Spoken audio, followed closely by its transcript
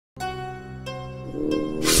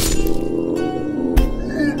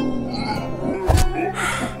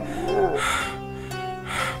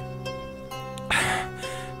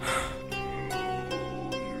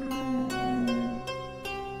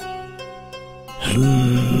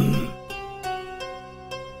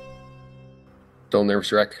Still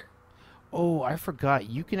nervous wreck. Oh, I forgot.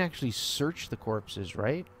 You can actually search the corpses,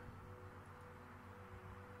 right?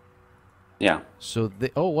 Yeah. So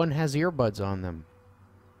one has earbuds on them.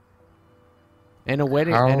 And a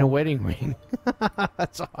wedding ring.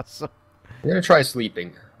 That's awesome. I'm gonna try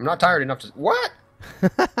sleeping. I'm not tired enough to. What?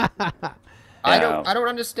 I don't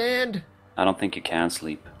understand. I don't think you can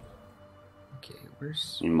sleep Okay,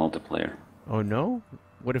 where's? in multiplayer. Oh no?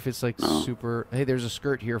 What if it's like super? Hey, there's a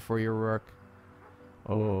skirt here for you, Rourke.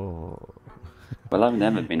 Oh. Well, I've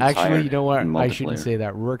never been tired. Actually, you know what? in I shouldn't multiplayer. say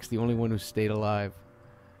that. Rourke's the only one who stayed alive.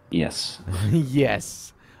 Yes.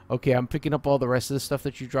 Yes. Okay, I'm picking up all the rest of the stuff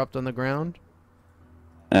that you dropped on the ground.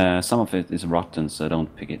 Some of it is rotten, so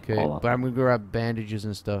don't pick it Okay, all up. but I'm gonna grab bandages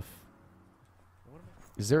and stuff.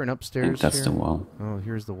 Is there an I upstairs think that's here? the wall. Oh,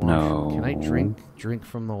 here's the wash. No. Can I drink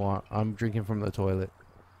from the water? I'm drinking from the toilet.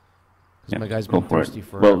 Because Yeah, my guy's go been for thirsty it.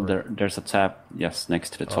 forever. Well, there's a tap, yes,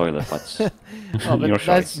 next to the toilet, but Oh, but your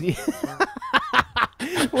that's... choice.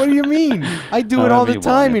 What do you mean? I do it all the However you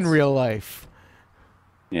time want in it. real life.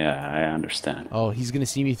 Yeah, I understand. Oh, he's gonna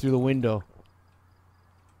see me through the window.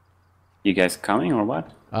 You guys coming or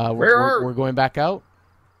what? We're going back out.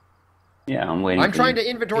 Yeah, I'm waiting. I'm for trying you. to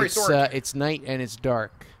inventory sort. It's night and it's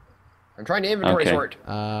dark. I'm trying to inventory Okay. sort.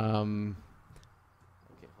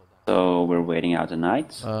 So we're waiting out the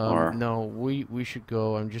night, or No, we should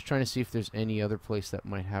go. I'm just trying to see if there's any other place that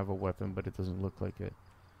might have a weapon, but it doesn't look like it.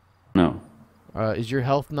 no? Is your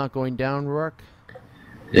health not going down, Rourke?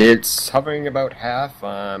 It's hovering about half.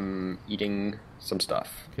 I'm eating some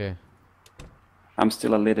stuff. Okay. I'm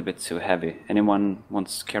still a little bit too heavy. Anyone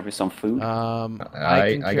wants to carry some food?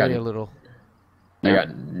 I can carry a little. I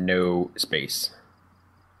got no space.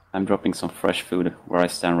 I'm dropping some fresh food where I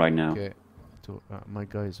stand right now. Okay. So, my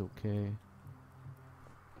guy's okay.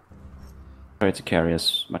 Try to carry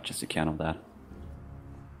as much as you can of that.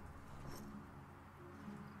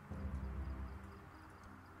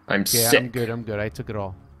 I'm Okay, sick. I'm good. I'm good. I took it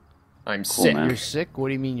all. I'm Cool, sick. man. You're sick? What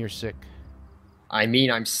do you mean you're sick? I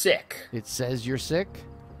mean, I'm sick. It says you're sick?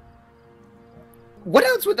 What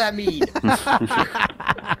else would that mean? God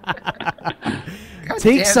Take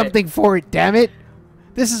damn it. something for it, damn it!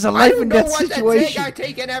 This is a I life don't and know death what situation. to take. I've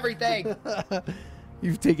taken everything.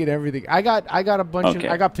 You've taken everything. I got a bunch Okay.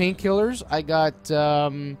 of. I got painkillers. I got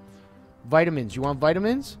vitamins. You want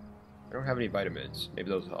vitamins? I don't have any vitamins. Maybe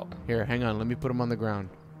those will help. Here, hang on. Let me put them on the ground.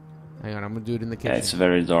 Hang on. I'm gonna do it in the kitchen. Yeah, it's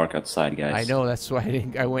very dark outside, guys. I know. That's why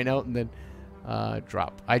I went out and then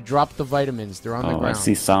drop. I dropped the vitamins. They're on the Oh, ground. I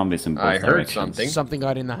see zombies in both I heard directions. something. Something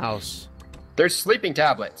got in the house. There's sleeping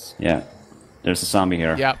tablets. Yeah, there's a zombie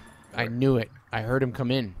here. Yep. I knew it. I heard him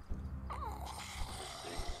come in.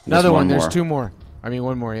 There's Another one. There's more. two more. I mean,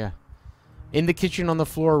 one more. Yeah. In the kitchen on the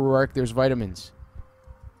floor, Rourke. There's vitamins.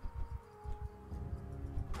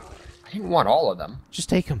 I didn't want all of them. Just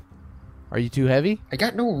take them. Are you too heavy? I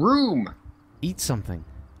got no room. Eat something.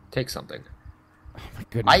 Take something. Oh my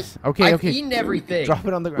goodness. Okay. I've Okay. eaten everything. Drop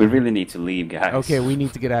it on the We ground. really need to leave, guys. Okay, we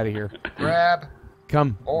need to get out of here. Grab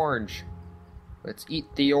Come. orange. Let's eat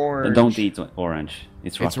the orange. And don't eat orange.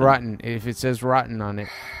 It's rotten. It's rotten. If it says rotten on it.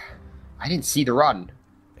 I didn't see the rotten.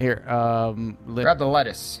 Here, Grab the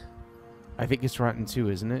lettuce. I think it's rotten too,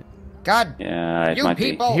 isn't it? God, Yeah, it you might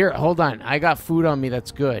people. Here, hold on. I got food on me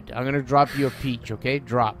that's good. I'm gonna drop you a peach, okay?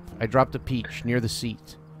 Drop. I dropped a peach near the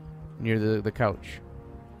seat. Near the couch.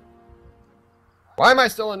 Why am I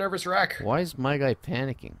still a nervous wreck? Why is my guy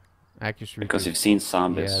panicking? Accuracy. Because you've seen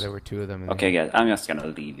zombies. Yeah, there were two of them. In Okay, there. guys, I'm just gonna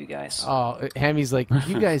leave you guys. Oh, Hammy's like,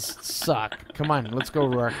 you guys suck. Come on, let's go,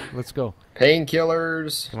 Rourke. Let's go.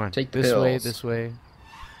 Painkillers. Come on. Take the this pills. way, this way.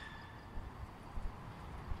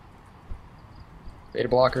 Beta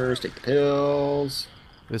blockers. Take the pills.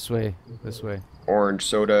 This way, this way. Orange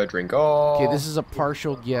soda. Drink all. Okay, this is a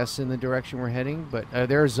partial guess in the direction we're heading, but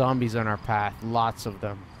there are zombies on our path. Lots of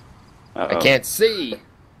them. Uh-oh. I can't see.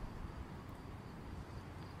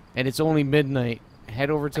 And it's only midnight. Head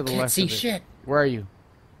over to the Can't left see of it. shit. Where are you?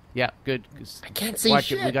 Yeah, good. 'Cause I can't see watch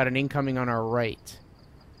shit. it. We got an incoming on our right.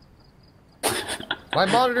 My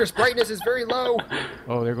monitor's brightness is very low.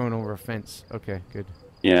 Oh, they're going over a fence. Okay, good.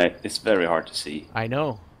 Yeah, it's very hard to see. I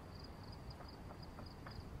know.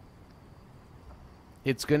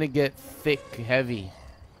 It's gonna get thick, heavy.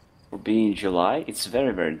 For being July, it's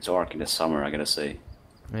very, very dark in the summer, I gotta say.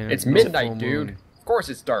 Man, It's no midnight, full dude. moon. Of course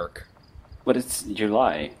it's dark. But it's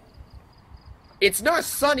July. It's not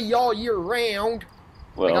sunny all year round.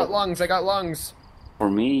 I got Well, lungs. I got lungs. for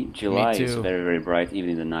me, July is too. very, very bright,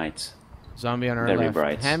 even in the night. Zombie on our Very left.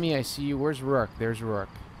 bright. Hammy, I see you. Where's Rourke? There's Rourke.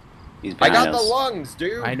 He's I behind got us. the lungs,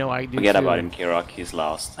 dude. I know I do Forget too. about him, Kirok. He's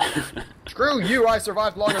lost. Screw you, I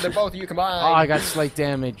survived longer than both of you combined. Oh, I got slight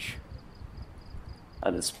damage.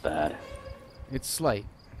 That is bad. It's slight.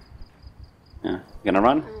 Yeah. You gonna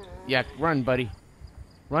run? Yeah, run, buddy.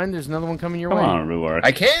 Run, there's another one coming your Come way. on, Ruark.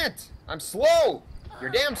 I can't! I'm slow! Your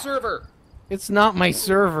damn server! It's not my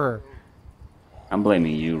server. I'm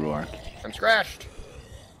blaming you, Ruark. I'm scratched.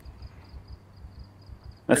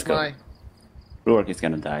 Let's go. My Ruark is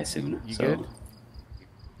gonna die soon. You so. good?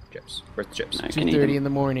 chips. Where's the chips? I can eat 2:30 them. in the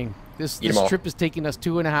morning. This Eat 'em all. trip is taking us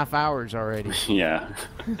 2.5 hours already. Yeah.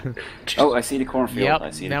 Oh, I see the cornfield. Yep.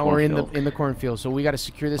 I see Now the we're cornfield. in the cornfield, so we got to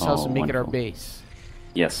secure this house Oh, and make it our wonderful. base.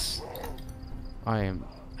 Yes. I am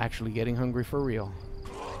actually getting hungry for real.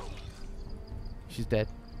 She's dead.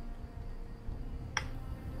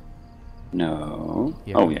 No.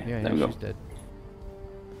 Yeah, Oh yeah. There we go. she's dead.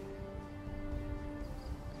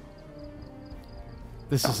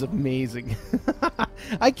 This is amazing.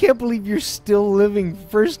 I can't believe you're still living.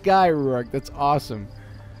 First guy, Rourke. That's awesome.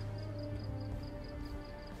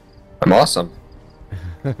 I'm awesome.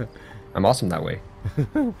 I'm awesome that way.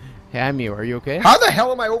 Hammy, are you okay? How the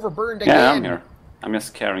hell am I overburned again? Yeah, I'm here. I'm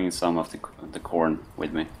just carrying some of the corn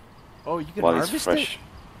with me Oh, you can while harvest it's fresh. it?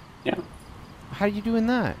 Yeah. How are you doing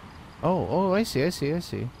that? Oh, I see.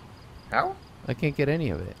 How? I can't get any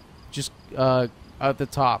of it. Just at the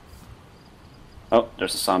top. Oh,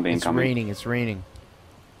 there's a zombie It's incoming raining. It's raining.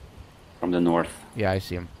 from the north. Yeah, I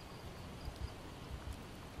see him.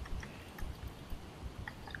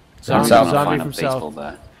 From Zombie, south. zombie Find a from baseball south.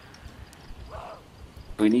 bat.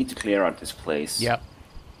 We need to clear out this place. Yep.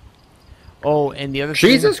 Oh, and the other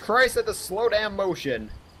Jesus thing, Christ at the slow damn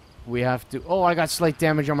motion. we have to. Oh, I got slight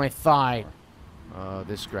damage on my thigh.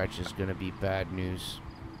 This scratch is gonna be bad news.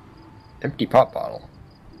 Empty pop bottle.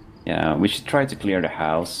 Yeah, we should try to clear the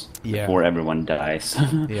house Yeah. before everyone dies.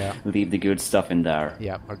 Yeah. Leave the good stuff in there.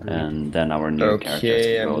 Yeah, agreed. And then our new characters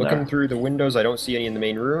Okay, can I'm go looking there. through the windows. I don't see any in the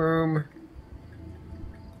main room.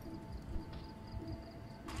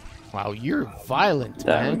 Wow, you're violent,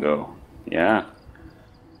 There man. we go. Yeah.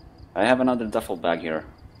 I have another duffel bag here.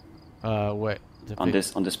 What? The On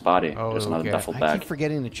this body. Oh, There's another okay. duffel I bag. keep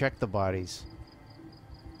forgetting to check the bodies.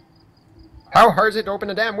 How hard is it to open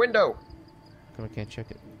a damn window? I can't check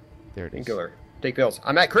it. There it is. Painkiller. Take pills.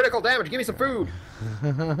 I'm at critical damage. Give me some food. I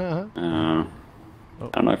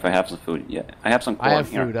don't know if I have some food yet. I have some corn I have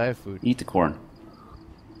here. food. I have food. Eat the corn.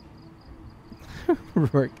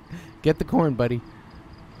 Rourke, get the corn, buddy.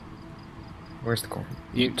 Where's the corn?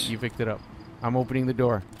 You picked it up. I'm opening the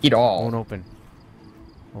door. Eat all. Won't open.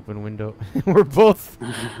 Open window. We're both.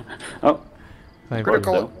 Oh, Time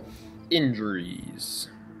Critical for- injuries.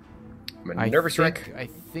 I'm a I nervous think,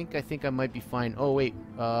 wreck. I think I might be fine. Oh wait.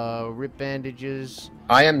 Rip bandages.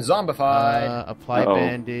 I am zombified. Apply Uh-oh.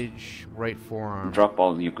 bandage. Right forearm. drop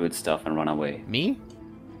all your good stuff and run away. Me?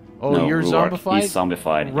 Oh, No, you're Ruark. zombified? He's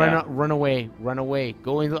zombified. Run, yeah. run away. Run away.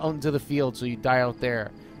 Go out into the field so you die out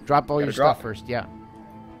there. Drop all Gotta your drop. stuff first. Yeah.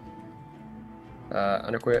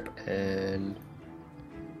 Unequip and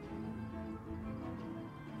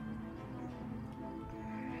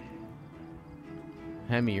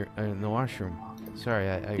Hammy, you're in the washroom. Sorry,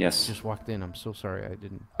 I Yes. just walked in. I'm so sorry. I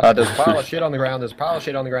didn't. there's a pile of shit on the ground. There's a pile of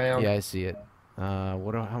shit on the ground. Yeah, I see it. How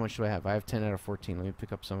much do I have? I have 10 out of 14. Let me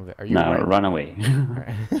pick up some of it. Are you No, right? run away.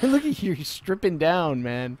 Look at you, you're stripping down,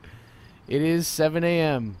 man. It is 7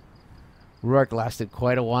 a.m. Rourke lasted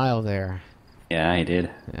quite a while there. Yeah, I did.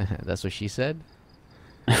 That's what she said?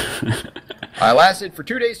 I lasted for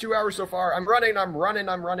 2 days, 2 hours so far. I'm running.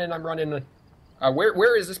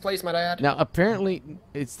 Where is this place, might I add? Now, apparently,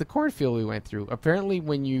 it's the cornfield we went through. Apparently,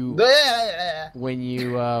 when you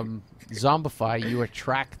zombify, you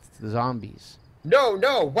attract the zombies.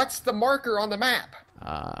 No. What's the marker on the map?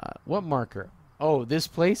 What marker? Oh, this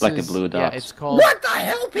place Like is... the blue Yeah, dots. it's called... What the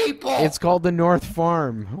hell, people? It's called the North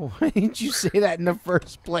Farm. Why didn't you say that in the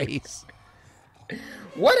first place?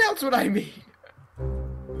 What else would I mean?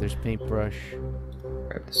 There's paintbrush.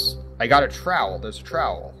 Grab this. I got a trowel. There's a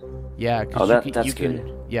trowel. Yeah, Oh, because that's you good.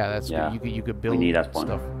 can. Yeah, that's Yeah. good. You could build need that one.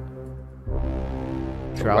 stuff.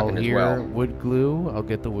 Trowel weapon as here. well. Wood glue. I'll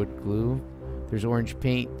get the wood glue. There's orange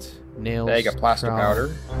paint. Nails. Bag of plaster trowel.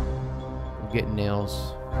 powder. I'm getting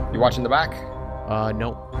nails. You watching the back?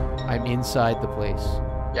 Nope. I'm inside the place.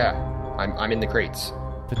 Yeah. I'm in the crates.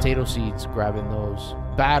 Potato seeds. Grabbing those.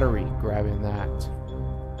 Battery. Grabbing that.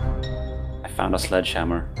 I found a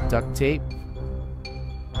sledgehammer. Duct tape.